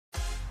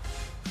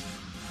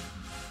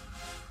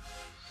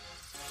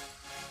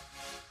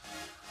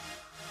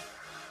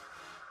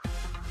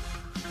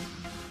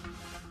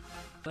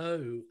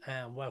Hello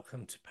and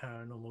welcome to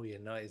Paranormal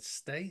United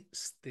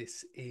States.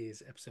 This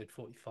is episode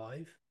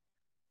 45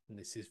 and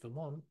this is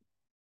Vermont.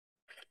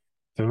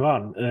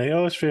 Vermont. And I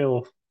always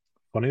feel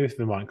funny with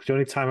Vermont because the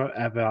only time I've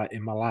ever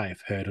in my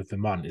life heard of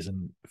Vermont is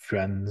in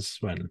Friends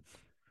when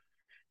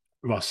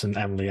Ross and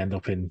Emily end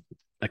up in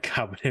a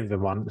cabin in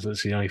Vermont. So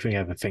it's the only thing I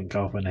ever think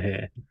of when I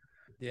hear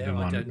Yeah, I don't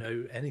Vermont.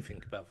 know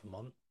anything about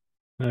Vermont.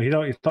 No, you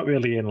don't. It's not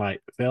really in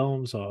like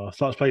films or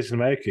lots of places in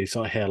America. You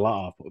sort of hear a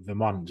lot of, but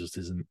Vermont just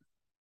isn't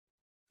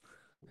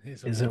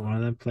It's a isn't one one.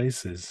 of them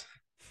places.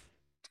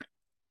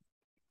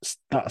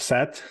 That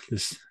said,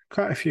 there's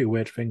quite a few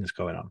weird things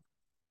going on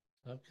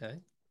Okay.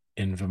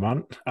 in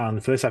Vermont,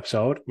 and for this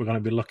episode, we're going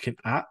to be looking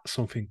at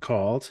something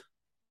called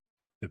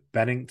the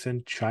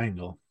Bennington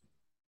Triangle.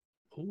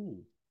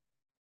 Ooh,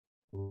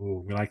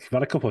 Ooh, we've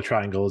had a couple of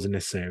triangles in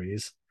this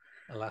series.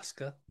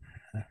 Alaska.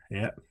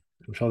 Yeah,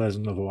 I'm sure there's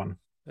another one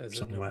There's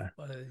enough. somewhere.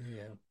 Yeah,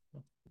 yeah,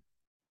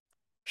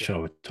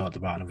 Sure, we talked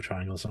about another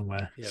triangle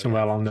yeah, we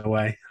somewhere have along the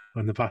way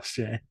in the past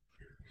year.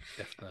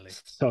 definitely.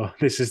 So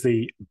this is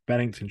the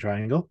Bennington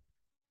Triangle,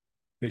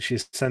 which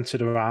is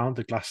centered around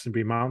the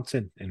Glastonbury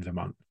Mountain in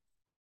Vermont.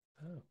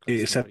 Oh, It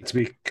is said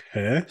Glastonbury. to be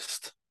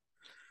cursed,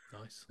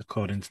 Nice.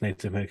 according to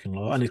Native American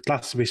law, and it's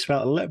Glastonbury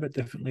spelled a little bit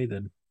differently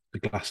than the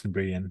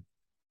Glastonbury in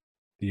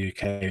the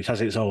UK, which has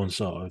its own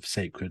sort of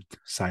sacred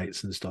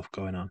sites and stuff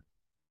going on.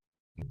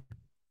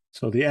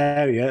 So the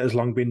area has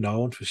long been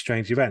known for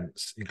strange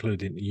events,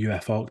 including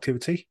UFO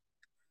activity,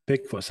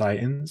 Bigfoot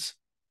sightings,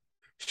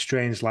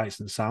 strange lights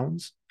and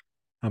sounds,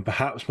 and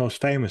perhaps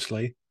most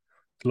famously,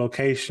 the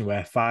location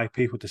where five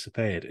people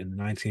disappeared in the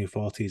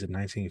 1940s and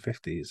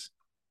 1950s.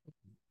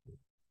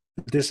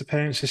 The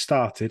disappearances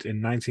started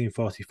in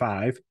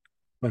 1945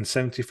 when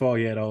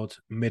 74-year-old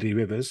Mitty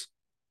Rivers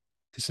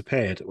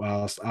disappeared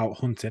whilst out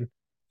hunting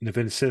in the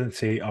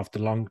vicinity of the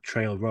Long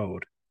Trail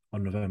Road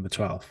on November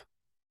 12th.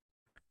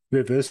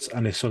 Rivers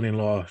and his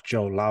son-in-law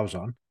Joe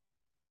Lauzon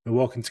were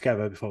walking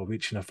together before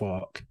reaching a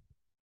fork.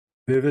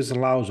 Rivers and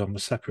Lauzon were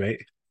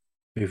separate,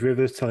 with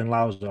Rivers telling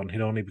Lauzon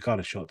he'd only be gone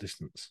a short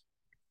distance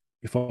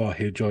before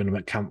he would join them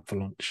at camp for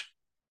lunch.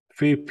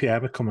 3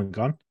 p.m. had come and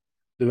gone.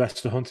 The rest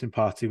of the hunting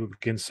party would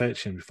begin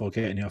searching before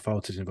getting the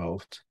authorities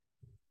involved.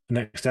 An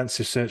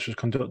extensive search was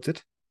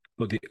conducted,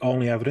 but the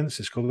only evidence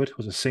discovered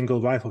was a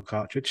single rifle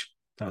cartridge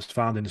that was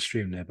found in a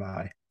stream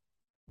nearby.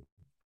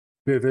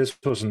 Rivers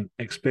was an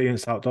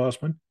experienced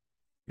outdoorsman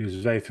who was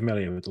very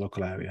familiar with the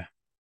local area.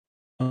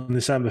 On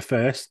December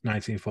 1st,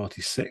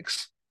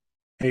 1946,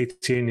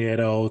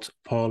 18-year-old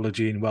Paula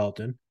Jean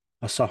Weldon,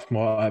 a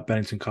sophomore at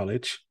Bennington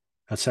College,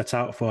 had set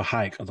out for a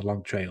hike on the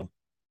Long Trail.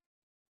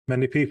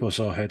 Many people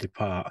saw her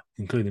depart,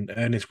 including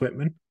Ernest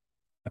Whitman,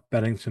 a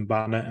Bennington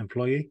Banner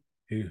employee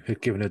who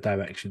had given her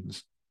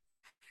directions.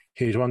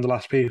 He was one of the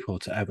last people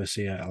to ever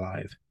see her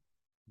alive.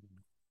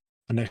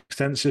 An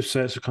extensive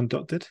search was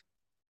conducted,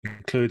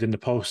 including the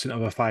posting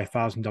of a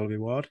 $5,000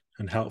 reward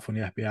and help from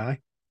the FBI,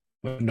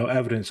 but no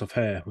evidence of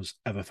her was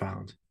ever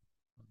found.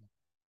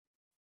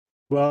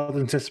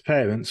 Weldon's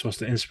disappearance was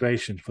the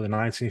inspiration for the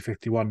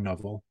 1951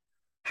 novel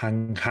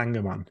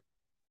Hanger Man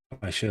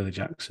by Shirley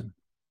Jackson.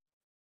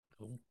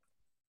 Cool.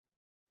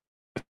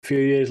 A few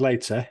years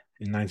later,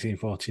 in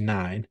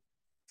 1949,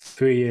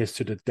 3 years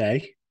to the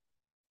day,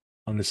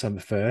 on December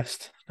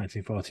 1st,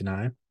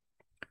 1949,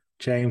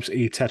 James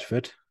E.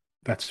 Tedford,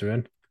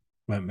 veteran,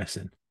 went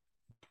missing.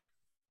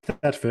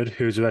 Tedford,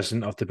 who was a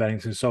resident of the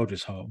Bennington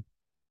Soldiers' Home,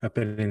 had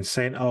been in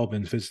St.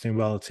 Albans visiting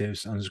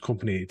relatives and was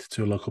accompanied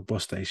to a local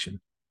bus station,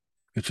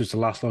 which was the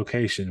last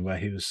location where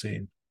he was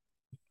seen.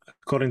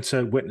 According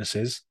to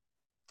witnesses,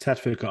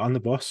 Tedford got on the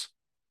bus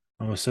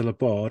and was still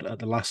aboard at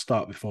the last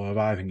stop before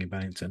arriving in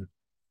Bennington.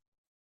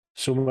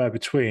 Somewhere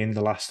between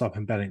the last stop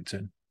and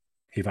Bennington,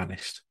 he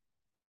vanished.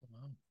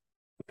 Wow.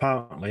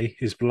 Apparently,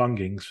 his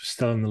belongings were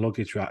still in the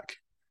luggage rack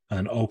and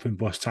an open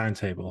bus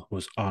timetable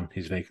was on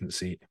his vacant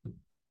seat.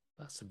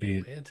 That's a bit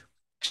He weird.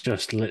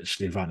 just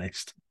literally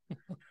vanished.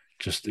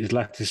 He's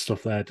left his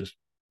stuff there, just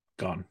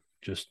gone.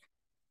 Just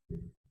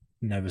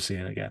never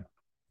seen again.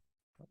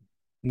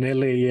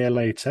 Nearly a year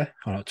later,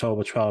 on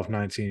October 12th,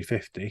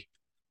 1950,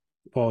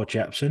 Paul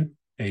Jepson,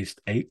 aged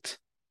 8,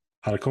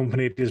 had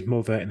accompanied his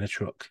mother in a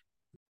truck.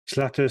 She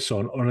left her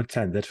son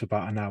unattended for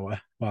about an hour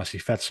while she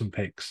fed some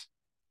pigs.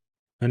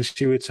 When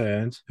she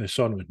returned, her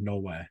son was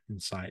nowhere in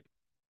sight.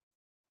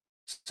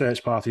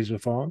 Search parties were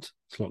formed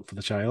to look for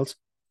the child.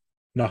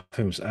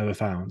 Nothing was ever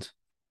found.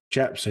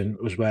 Jepson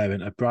was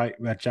wearing a bright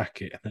red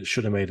jacket that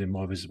should have made him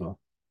more visible.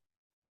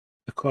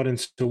 According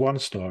to one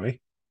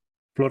story,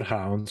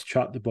 bloodhounds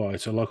tracked the boy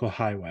to a local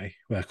highway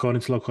where,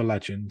 according to local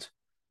legend,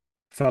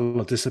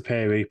 fellow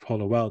disappearee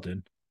Paula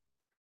Weldon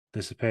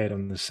disappeared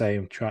on the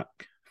same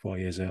track 4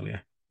 years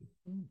earlier.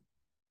 Mm.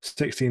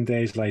 16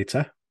 days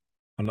later,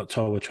 on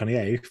October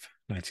 28th,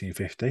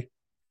 1950,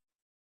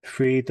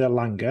 Frieda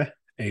Langer,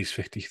 aged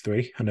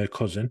 53, and her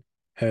cousin,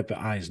 Herbert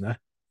Eisner,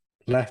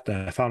 left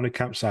their family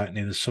campsite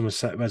near the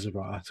Somerset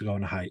Reservoir to go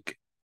on a hike.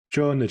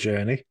 During the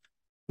journey,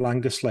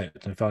 Langer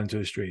slipped and fell into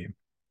a stream.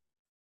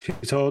 She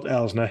told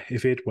Elsner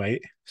if he'd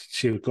wait,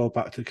 she would go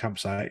back to the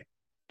campsite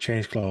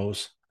change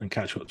clothes, and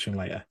catch up to him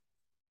later.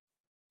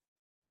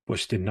 But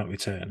she did not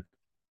return.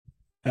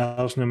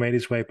 Elsner made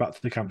his way back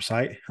to the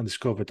campsite and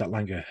discovered that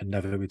Langer had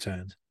never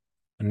returned,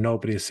 and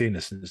nobody had seen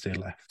her since they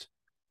left.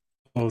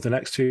 Over the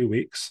next 2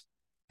 weeks,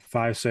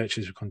 5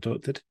 searches were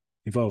conducted,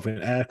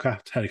 involving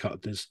aircraft,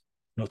 helicopters,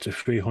 and up to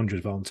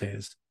 300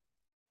 volunteers.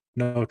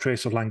 No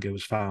trace of Langer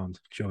was found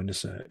during the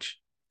search.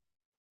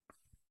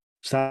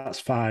 So that's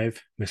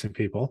 5 missing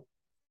people.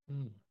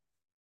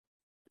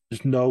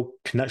 There's no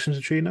connections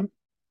between them,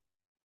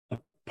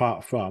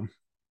 apart from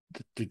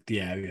the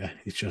area.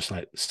 It's just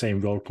like the same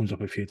road comes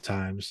up a few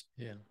times.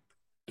 Yeah.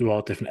 They're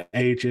all different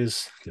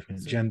ages,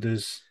 different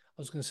genders.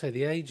 I was going to say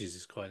the ages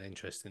is quite an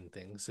interesting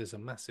thing. There's a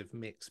massive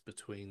mix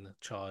between a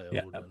child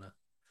and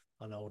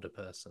an older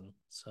person.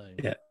 So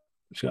yeah,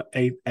 she's got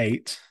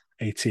 8,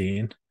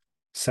 18,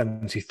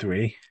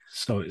 73.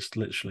 So it's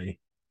literally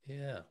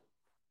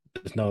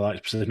there's no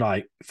like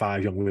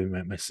 5 young women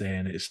went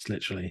missing. It's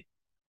literally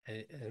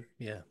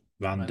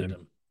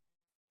random.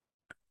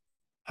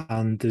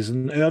 And there's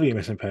an earlier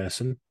missing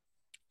person,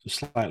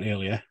 slightly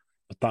earlier,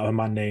 that of a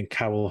man named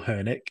Carol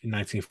Hernick in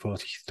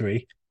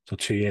 1943, so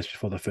 2 years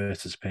before the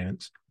first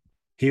disappearance.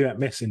 He went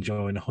missing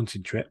during a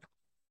hunting trip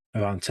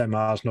around 10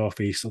 miles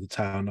northeast of the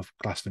town of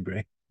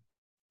Glastonbury.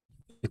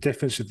 The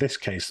difference with this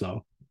case,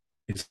 though,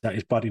 is that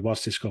his body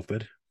was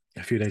discovered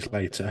a few days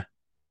later,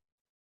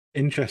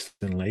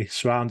 interestingly,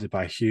 surrounded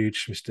by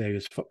huge,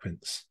 mysterious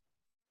footprints.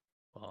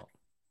 Wow.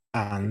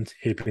 And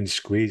he'd been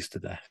squeezed to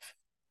death.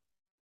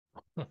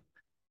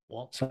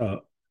 What?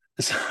 So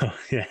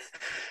yeah,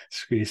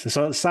 squeezed.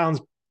 So it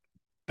sounds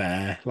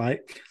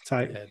bear-like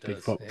type, big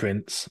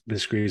footprints, been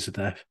squeezed to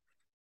death.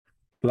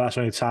 But that's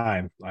the only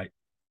time, like,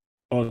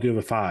 all the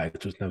other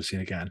 5 was never seen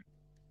again,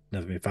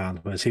 never been found.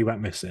 Whereas he went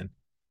missing,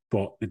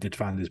 but they did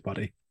find his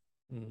body.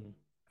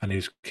 And he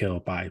was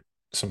killed by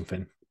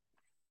something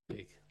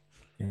big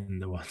in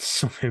the woods.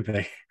 Something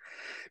big,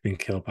 being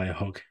killed by a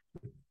hug.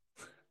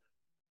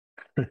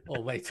 Oh,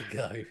 way to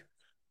go.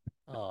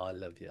 Oh, I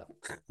love you.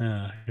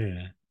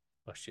 Yeah.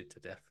 Wash you to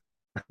death.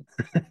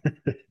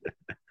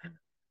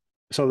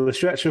 So the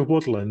stretch of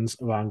woodlands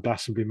around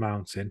Glastonbury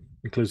Mountain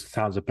includes the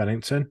towns of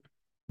Bennington,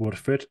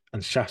 Woodford,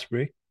 and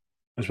Shaftesbury,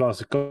 as well as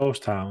the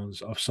ghost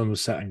towns of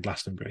Somerset and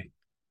Glastonbury.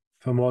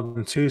 For more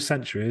than 2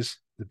 centuries,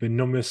 there have been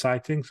numerous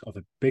sightings of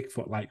a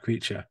Bigfoot-like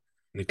creature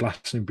in the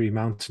Glastonbury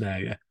mountain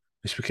area,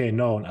 which became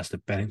known as the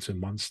Bennington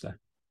Monster.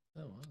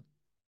 Oh, wow.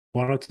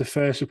 One of the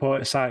first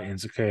reported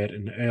sightings occurred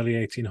in the early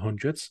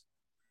 1800s,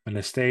 when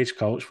a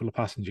stagecoach full of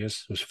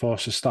passengers was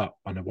forced to stop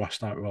on a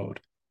washed-out road.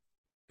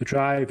 The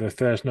driver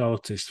first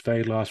noticed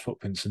very large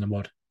footprints in the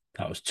mud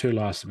that was too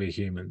large to be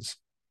humans.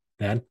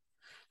 Then,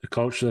 the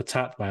coach was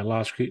attacked by a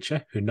large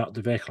creature who knocked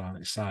the vehicle on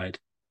its side.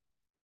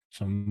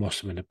 So it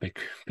must have been a big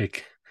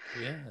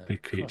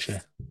creature.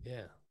 Christ.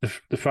 Yeah.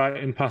 The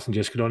frightened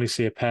passengers could only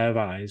see a pair of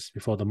eyes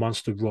before the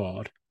monster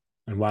roared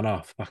and ran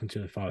off back into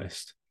the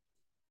forest.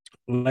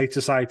 Later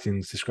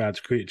sightings described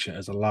the creature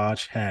as a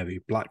large, hairy,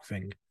 black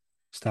thing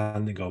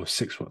standing over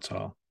 6 foot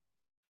tall.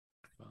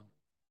 Wow.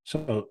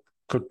 So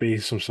could be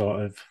some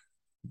sort of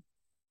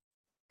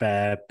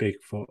bear,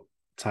 Bigfoot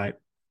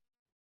type.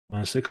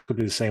 Honestly, it could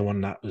be the same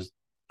one that was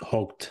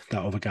hugged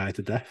that other guy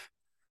to death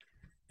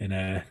in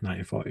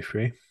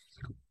 1943.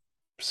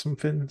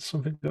 Something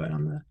going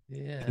on there.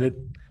 Yeah.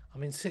 I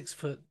mean, 6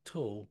 foot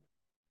tall.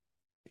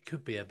 It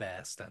could be a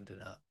bear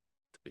standing up,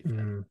 to be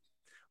fair.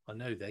 I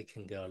know they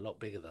can go a lot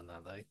bigger than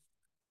that, though,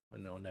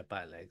 when they're on their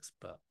back legs,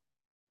 but...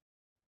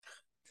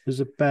 There's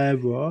a bear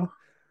roar.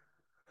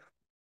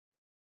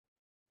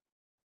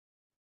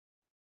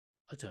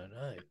 I don't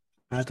know.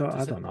 I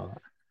don't know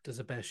that. Does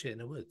a bear shit in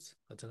the woods?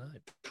 I don't know.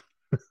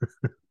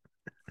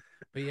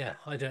 But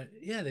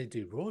yeah, they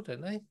do roar,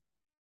 don't they?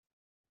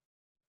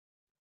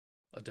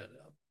 I don't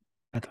know.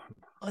 I don't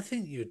know. I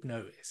think you'd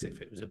notice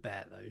if it was a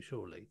bear, though,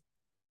 surely.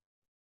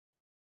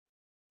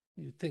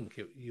 You'd think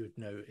you would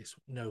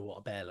know what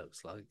a bear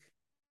looks like.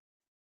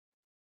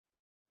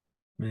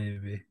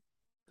 Maybe.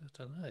 I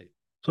don't know.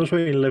 So it's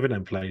when you're living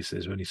in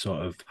places when you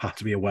sort of have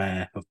to be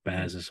aware of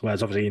bears,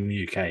 whereas obviously in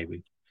the UK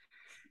we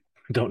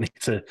don't need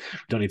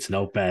to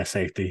know bear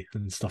safety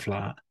and stuff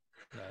like that.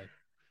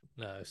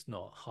 No, it's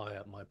not high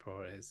up my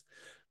priorities.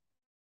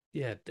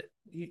 Yeah,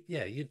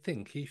 you'd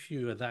think if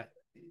you were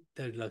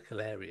those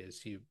local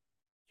areas, you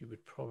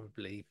would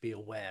probably be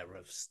aware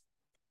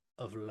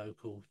of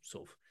local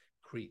sort of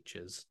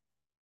creatures,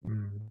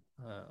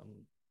 like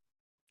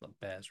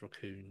bears,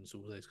 raccoons,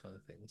 all those kind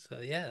of things.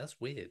 So yeah,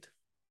 that's weird.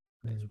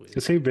 I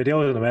see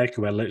videos in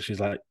America where literally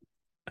like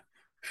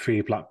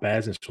 3 black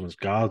bears in someone's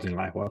garden.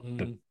 Like, what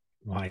the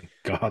my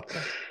God?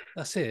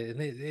 That's it.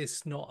 And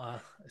it's not a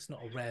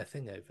rare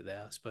thing over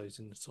there, I suppose,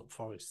 in the sort of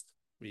forest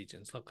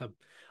regions. Like I've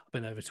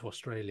been over to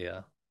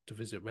Australia to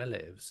visit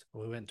relatives,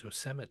 and we went to a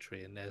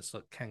cemetery, and there's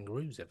like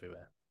kangaroos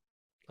everywhere.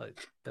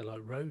 Like they're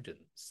like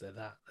rodents. There's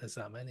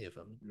that many of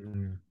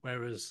them.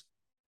 Whereas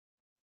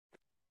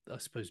I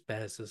suppose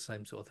bears are the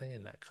same sort of thing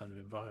in that kind of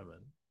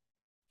environment.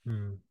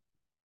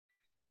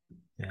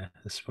 Yeah,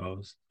 I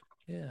suppose.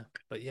 Yeah,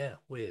 but yeah,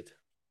 weird.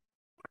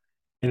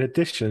 In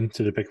addition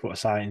to the Bigfoot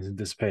sightings and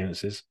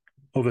disappearances,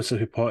 others have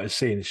reported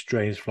seeing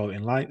strange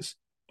floating lights,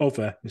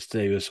 other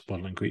mysterious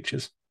woodland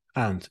creatures,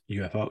 and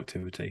UFO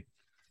activity.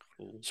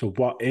 Cool. So,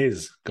 what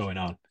is going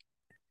on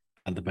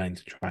at the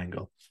Bennington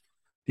Triangle?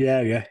 The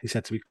area is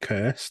said to be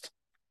cursed,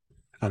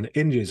 and the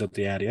Indians of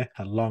the area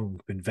had long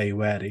been very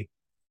wary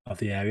of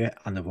the area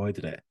and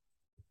avoided it.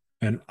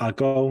 An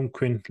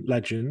Algonquin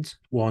legend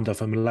warned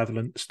of a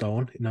malevolent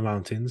stone in the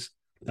mountains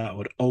that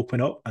would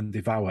open up and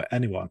devour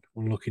anyone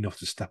unlucky enough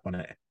to step on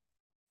it.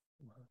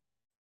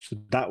 So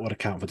that would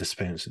account for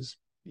disappearances.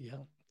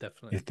 Yeah,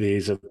 definitely. If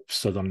these have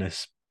stood on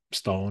this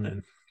stone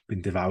and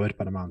been devoured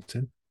by the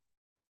mountain.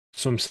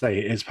 Some say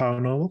it is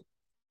paranormal,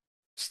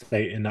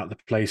 stating that the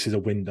place is a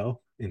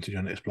window into the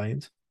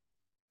unexplained,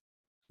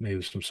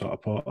 maybe some sort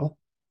of portal.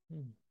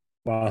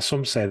 While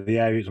some say the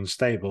area is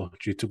unstable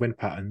due to wind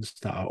patterns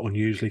that are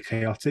unusually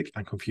chaotic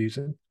and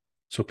confusing,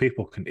 so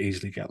people can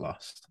easily get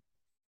lost.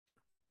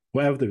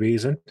 Whatever the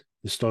reason,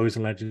 the stories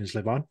and legends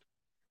live on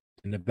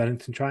in the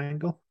Bennington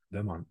Triangle,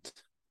 Vermont.